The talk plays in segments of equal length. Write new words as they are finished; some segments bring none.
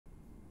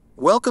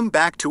Welcome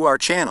back to our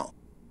channel.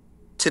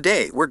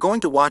 Today we're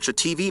going to watch a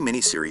TV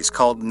miniseries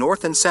called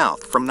North and South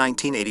from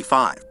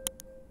 1985.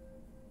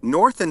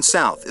 North and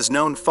South is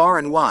known far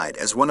and wide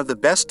as one of the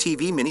best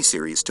TV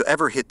miniseries to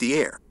ever hit the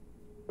air.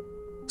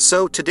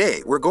 So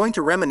today we're going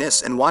to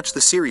reminisce and watch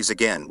the series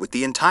again with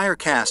the entire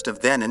cast of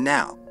then and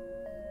now.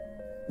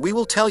 We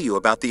will tell you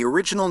about the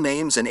original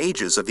names and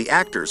ages of the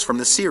actors from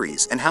the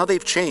series and how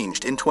they've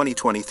changed in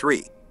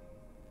 2023.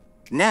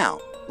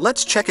 Now,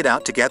 let's check it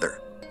out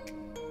together.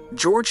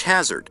 George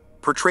Hazard,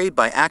 portrayed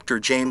by actor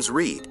James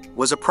Reed,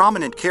 was a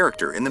prominent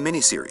character in the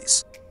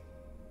miniseries.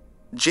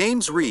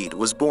 James Reed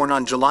was born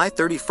on July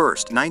 31,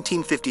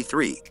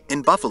 1953,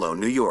 in Buffalo,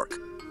 New York.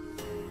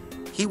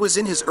 He was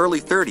in his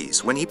early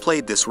 30s when he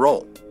played this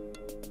role.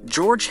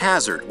 George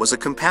Hazard was a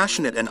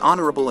compassionate and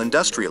honorable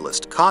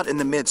industrialist caught in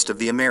the midst of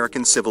the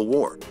American Civil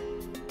War.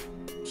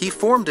 He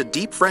formed a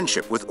deep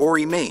friendship with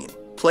Ori Main,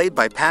 played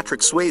by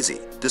Patrick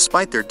Swayze,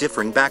 despite their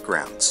differing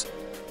backgrounds.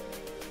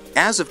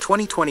 As of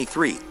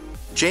 2023,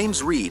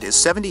 James Reed is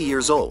 70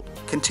 years old,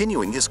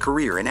 continuing his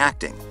career in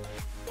acting.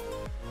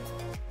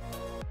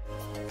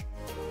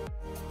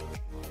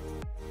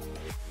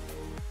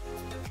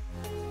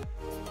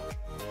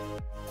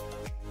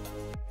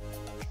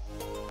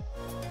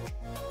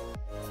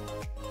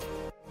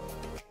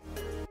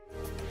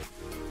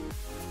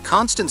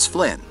 Constance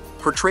Flynn,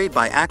 portrayed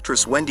by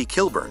actress Wendy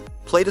Kilburn,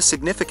 played a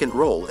significant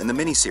role in the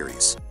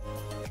miniseries.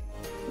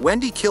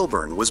 Wendy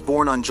Kilburn was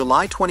born on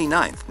July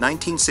 29,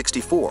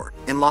 1964,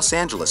 in Los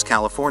Angeles,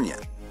 California.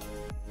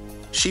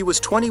 She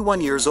was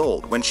 21 years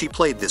old when she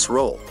played this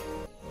role.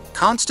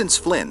 Constance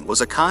Flynn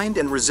was a kind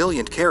and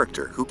resilient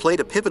character who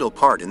played a pivotal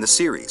part in the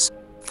series,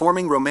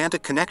 forming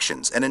romantic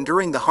connections and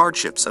enduring the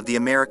hardships of the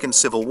American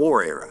Civil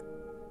War era.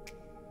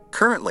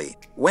 Currently,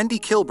 Wendy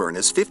Kilburn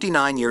is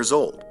 59 years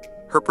old.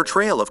 Her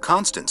portrayal of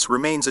Constance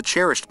remains a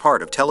cherished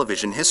part of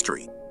television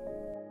history.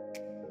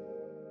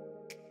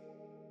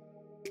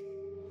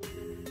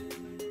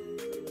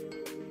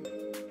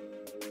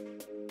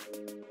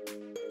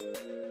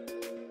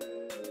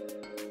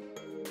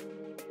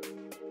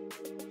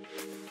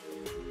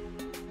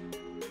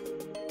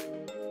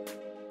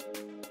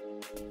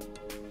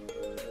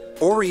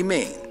 Ori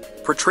Main,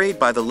 portrayed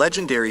by the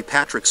legendary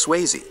Patrick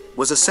Swayze,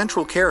 was a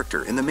central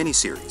character in the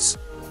miniseries.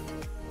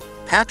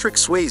 Patrick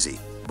Swayze,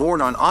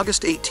 born on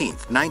August 18,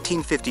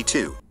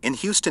 1952, in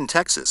Houston,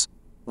 Texas,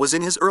 was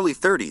in his early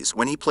 30s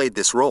when he played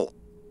this role.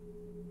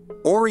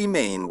 Ori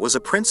Main was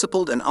a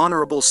principled and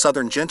honorable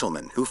Southern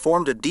gentleman who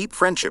formed a deep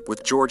friendship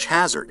with George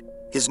Hazard,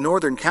 his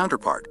Northern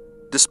counterpart,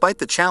 despite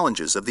the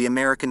challenges of the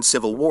American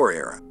Civil War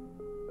era.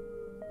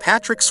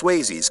 Patrick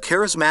Swayze's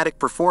charismatic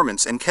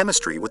performance and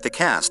chemistry with the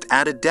cast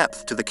added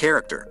depth to the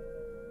character.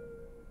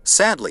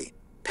 Sadly,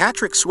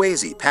 Patrick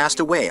Swayze passed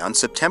away on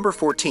September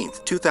 14,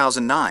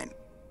 2009,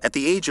 at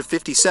the age of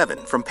 57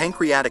 from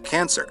pancreatic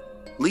cancer,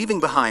 leaving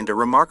behind a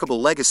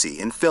remarkable legacy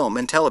in film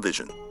and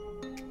television.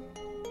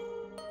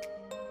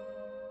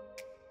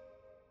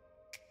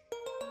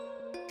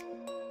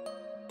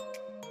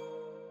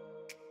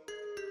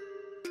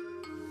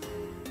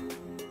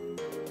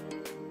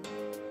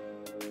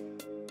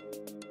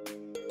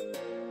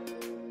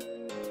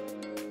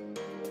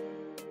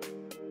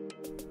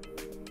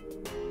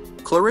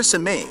 Clarissa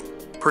Main,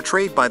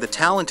 portrayed by the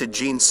talented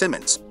Gene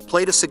Simmons,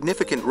 played a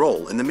significant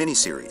role in the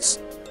miniseries.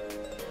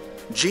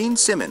 Gene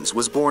Simmons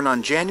was born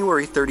on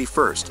January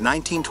 31,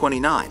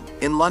 1929,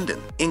 in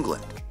London,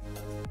 England.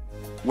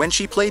 When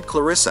she played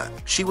Clarissa,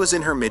 she was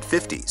in her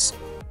mid-50s.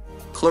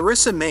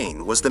 Clarissa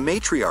Main was the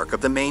matriarch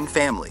of the Main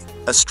family,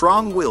 a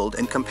strong-willed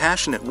and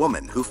compassionate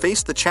woman who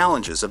faced the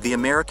challenges of the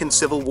American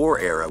Civil War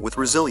era with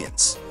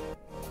resilience.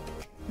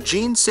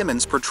 Gene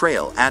Simmons'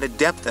 portrayal added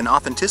depth and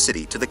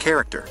authenticity to the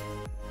character.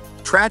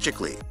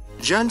 Tragically,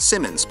 Gene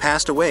Simmons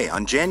passed away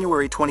on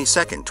January 22,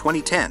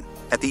 2010,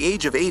 at the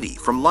age of 80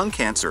 from lung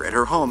cancer at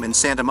her home in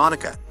Santa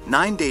Monica,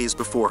 9 days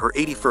before her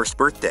 81st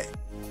birthday.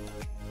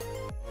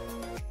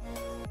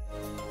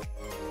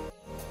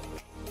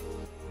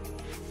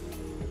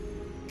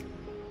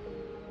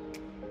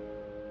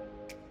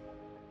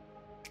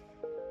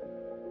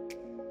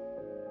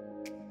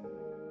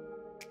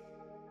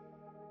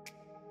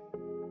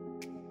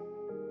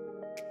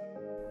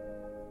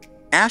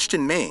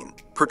 Ashton Main,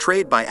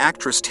 portrayed by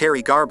actress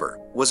Terry Garber,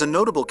 was a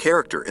notable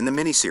character in the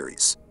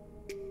miniseries.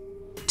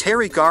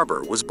 Terry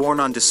Garber was born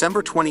on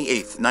December 28,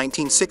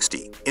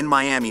 1960, in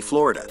Miami,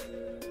 Florida.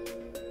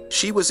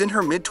 She was in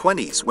her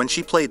mid-20s when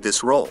she played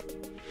this role.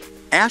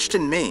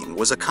 Ashton Main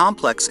was a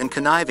complex and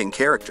conniving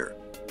character,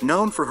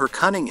 known for her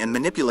cunning and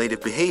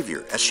manipulative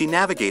behavior as she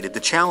navigated the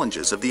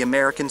challenges of the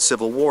American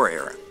Civil War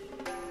era.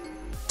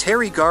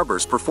 Terry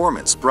Garber's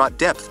performance brought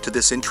depth to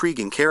this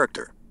intriguing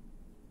character.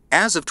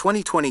 As of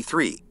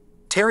 2023,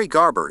 Terry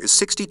Garber is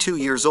 62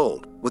 years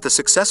old, with a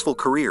successful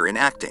career in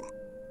acting.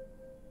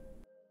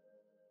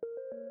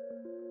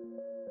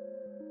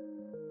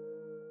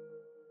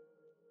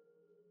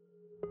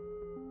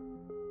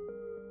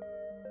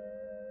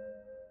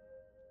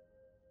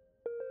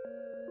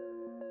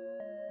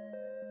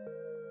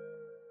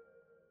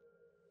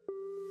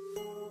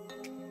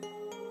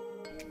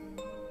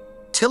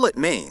 Tillet,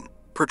 Maine,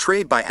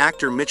 portrayed by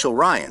actor Mitchell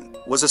Ryan,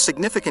 was a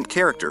significant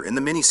character in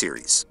the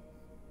miniseries.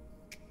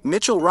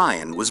 Mitchell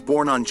Ryan was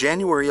born on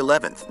January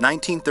 11,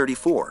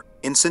 1934,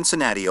 in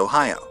Cincinnati,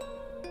 Ohio.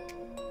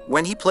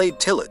 When he played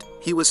Tillet,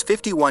 he was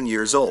 51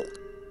 years old.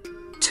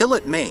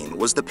 Tillet, Maine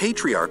was the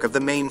patriarch of the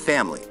Maine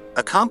family,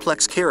 a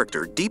complex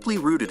character deeply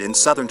rooted in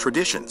Southern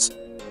traditions,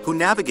 who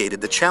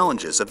navigated the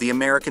challenges of the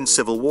American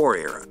Civil War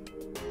era.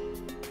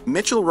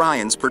 Mitchell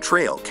Ryan's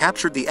portrayal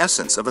captured the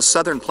essence of a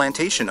Southern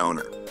plantation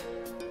owner.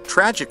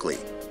 Tragically,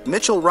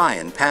 Mitchell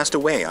Ryan passed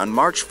away on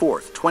March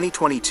 4,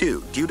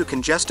 2022 due to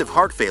congestive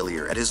heart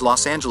failure at his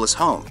Los Angeles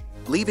home,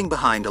 leaving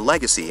behind a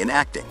legacy in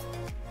acting.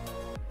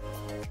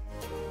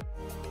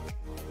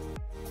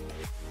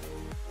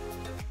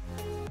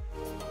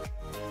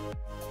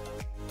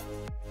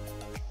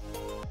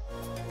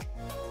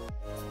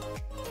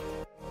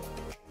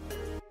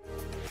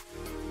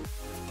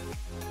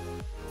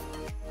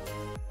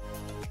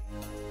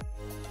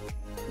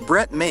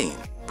 Brett, Maine,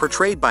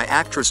 portrayed by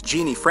actress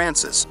Jeannie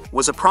Francis,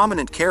 was a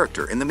prominent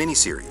character in the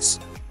miniseries.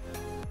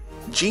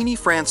 Jeannie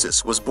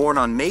Francis was born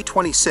on May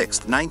 26,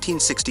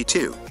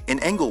 1962, in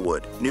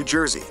Englewood, New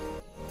Jersey.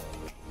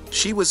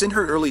 She was in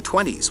her early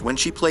 20s when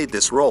she played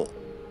this role.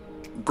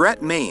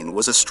 Brett, Maine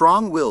was a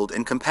strong-willed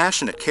and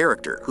compassionate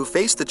character who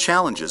faced the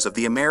challenges of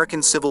the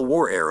American Civil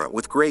War era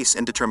with grace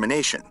and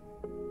determination.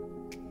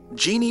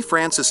 Jeannie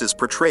Francis's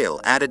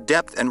portrayal added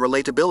depth and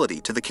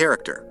relatability to the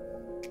character.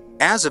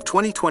 As of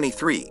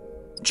 2023,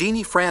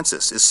 Jeannie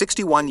Francis is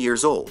 61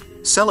 years old,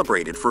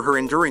 celebrated for her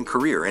enduring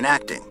career in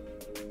acting.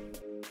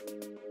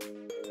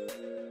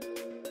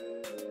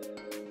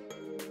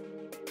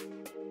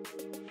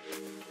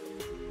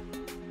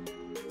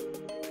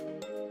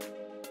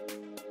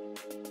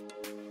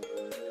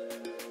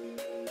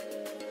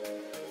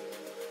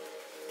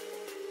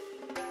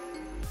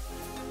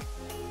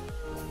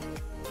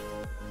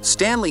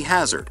 Stanley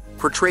Hazard,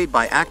 portrayed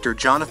by actor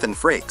Jonathan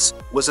Frakes,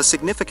 was a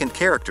significant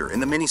character in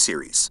the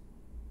miniseries.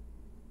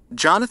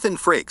 Jonathan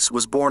Frakes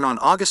was born on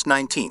August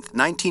 19,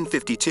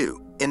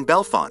 1952, in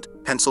Bellefonte,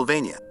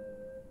 Pennsylvania.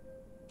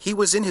 He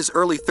was in his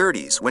early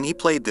 30s when he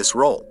played this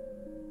role.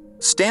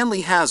 Stanley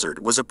Hazard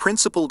was a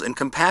principled and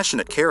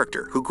compassionate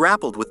character who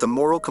grappled with the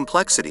moral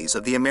complexities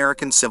of the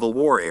American Civil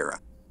War era.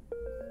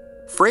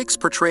 Frakes'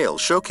 portrayal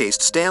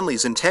showcased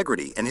Stanley's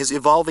integrity and his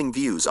evolving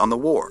views on the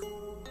war.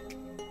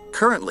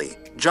 Currently,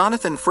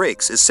 Jonathan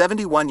Frakes is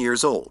 71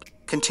 years old,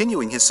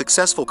 continuing his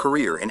successful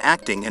career in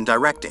acting and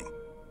directing.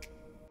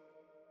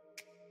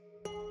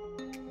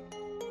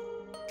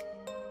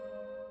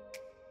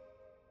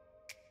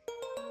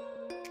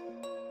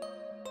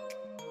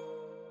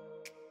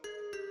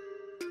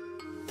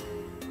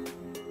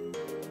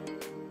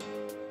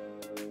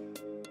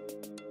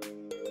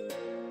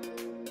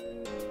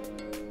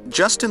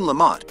 Justin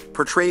Lamott,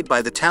 portrayed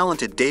by the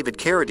talented David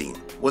Carradine,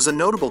 was a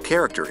notable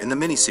character in the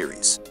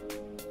miniseries.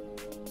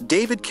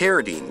 David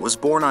Carradine was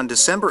born on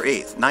December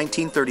 8,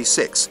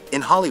 1936,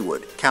 in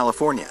Hollywood,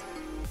 California.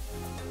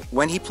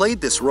 When he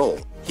played this role,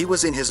 he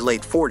was in his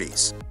late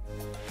 40s.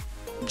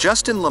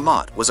 Justin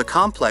Lamott was a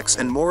complex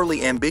and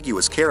morally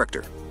ambiguous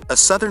character, a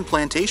Southern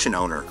plantation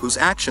owner whose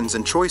actions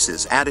and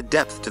choices added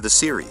depth to the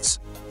series.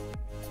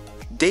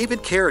 David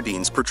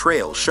Carradine's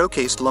portrayal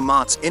showcased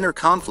Lamott's inner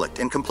conflict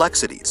and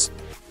complexities.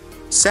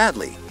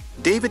 Sadly,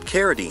 David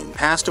Carradine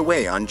passed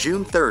away on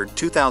June 3,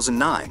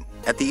 2009,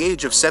 at the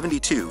age of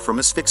 72 from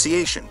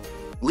asphyxiation,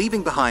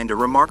 leaving behind a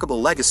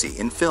remarkable legacy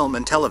in film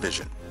and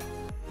television.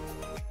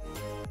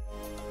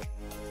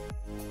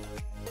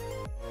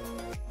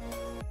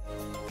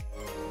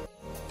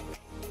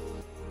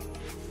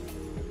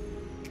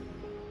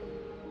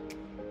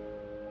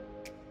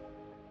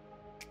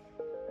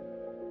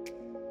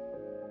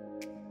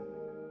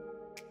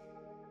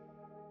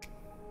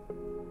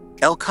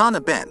 Elkanah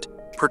Bent,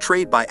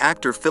 portrayed by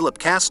actor Philip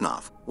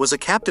Kasnoff, was a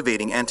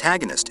captivating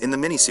antagonist in the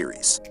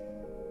miniseries.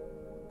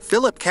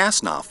 Philip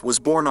Kasnoff was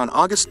born on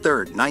August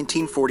 3,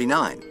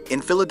 1949,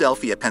 in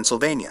Philadelphia,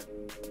 Pennsylvania.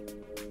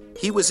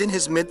 He was in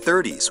his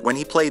mid-30s when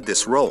he played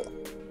this role.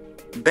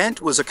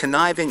 Bent was a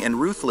conniving and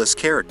ruthless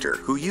character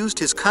who used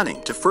his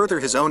cunning to further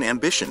his own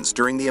ambitions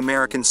during the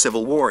American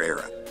Civil War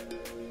era.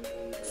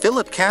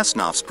 Philip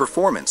Kasnoff's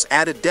performance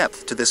added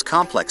depth to this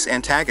complex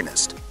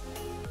antagonist.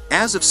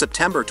 As of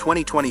September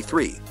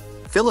 2023,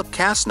 Philip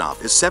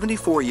Kasnoff is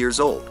 74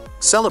 years old,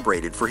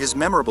 celebrated for his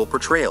memorable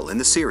portrayal in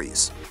the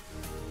series.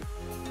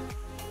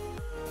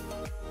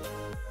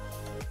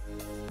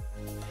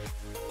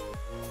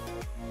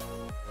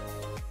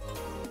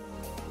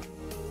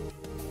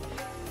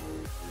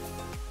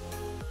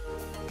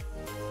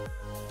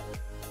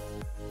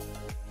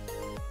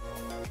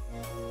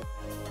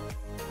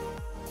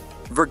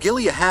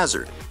 Virgilia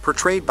Hazard,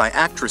 portrayed by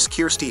actress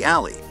Kirstie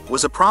Alley,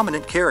 was a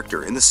prominent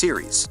character in the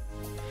series.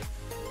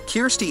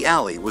 Kirstie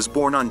Alley was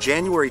born on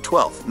January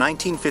 12,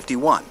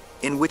 1951,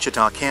 in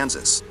Wichita,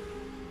 Kansas.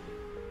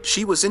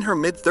 She was in her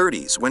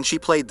mid-30s when she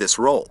played this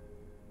role.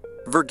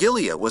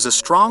 Virgilia was a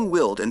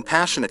strong-willed and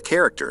passionate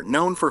character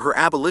known for her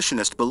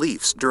abolitionist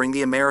beliefs during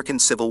the American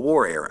Civil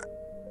War era.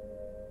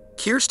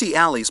 Kirstie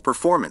Alley's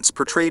performance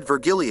portrayed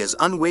Virgilia's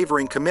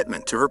unwavering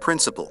commitment to her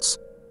principles.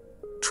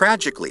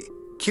 Tragically,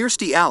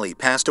 Kirstie Alley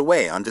passed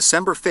away on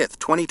December 5,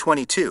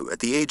 2022 at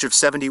the age of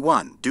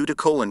 71 due to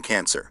colon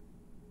cancer.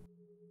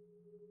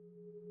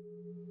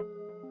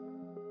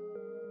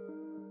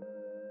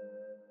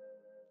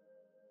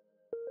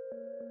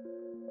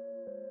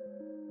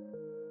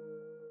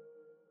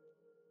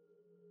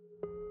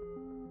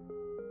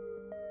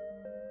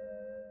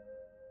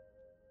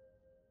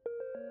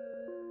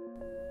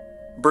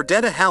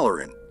 Burdetta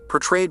Halloran,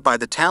 portrayed by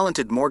the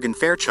talented Morgan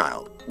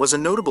Fairchild, was a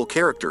notable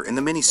character in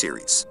the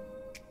miniseries.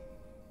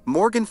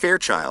 Morgan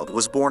Fairchild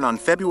was born on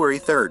February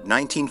 3,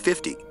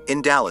 1950,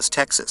 in Dallas,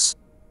 Texas.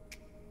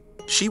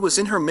 She was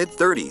in her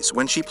mid-30s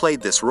when she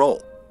played this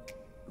role.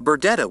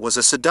 Burdetta was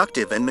a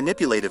seductive and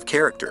manipulative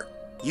character,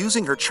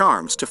 using her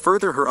charms to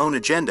further her own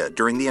agenda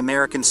during the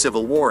American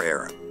Civil War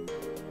era.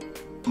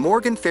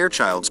 Morgan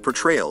Fairchild's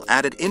portrayal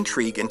added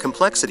intrigue and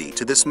complexity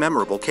to this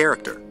memorable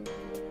character.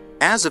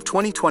 As of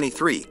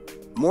 2023,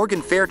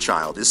 Morgan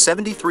Fairchild is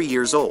 73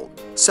 years old,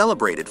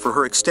 celebrated for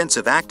her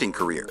extensive acting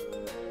career.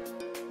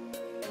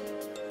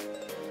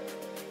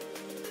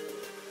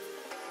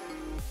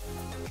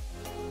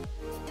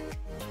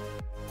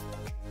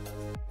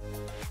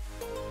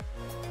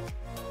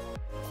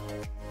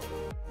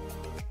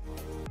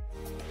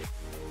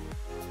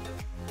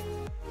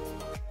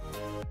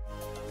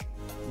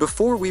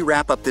 Before we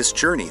wrap up this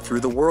journey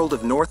through the world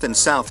of North and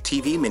South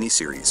TV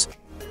miniseries,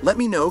 let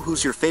me know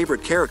who's your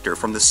favorite character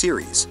from the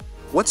series.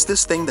 What's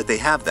this thing that they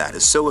have that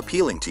is so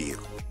appealing to you?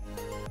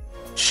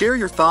 Share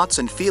your thoughts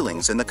and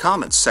feelings in the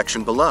comments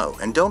section below,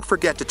 and don't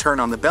forget to turn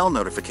on the bell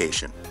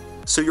notification,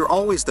 so you're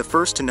always the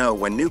first to know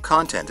when new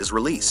content is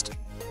released.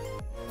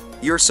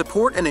 Your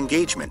support and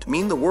engagement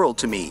mean the world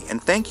to me,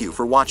 and thank you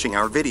for watching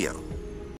our video.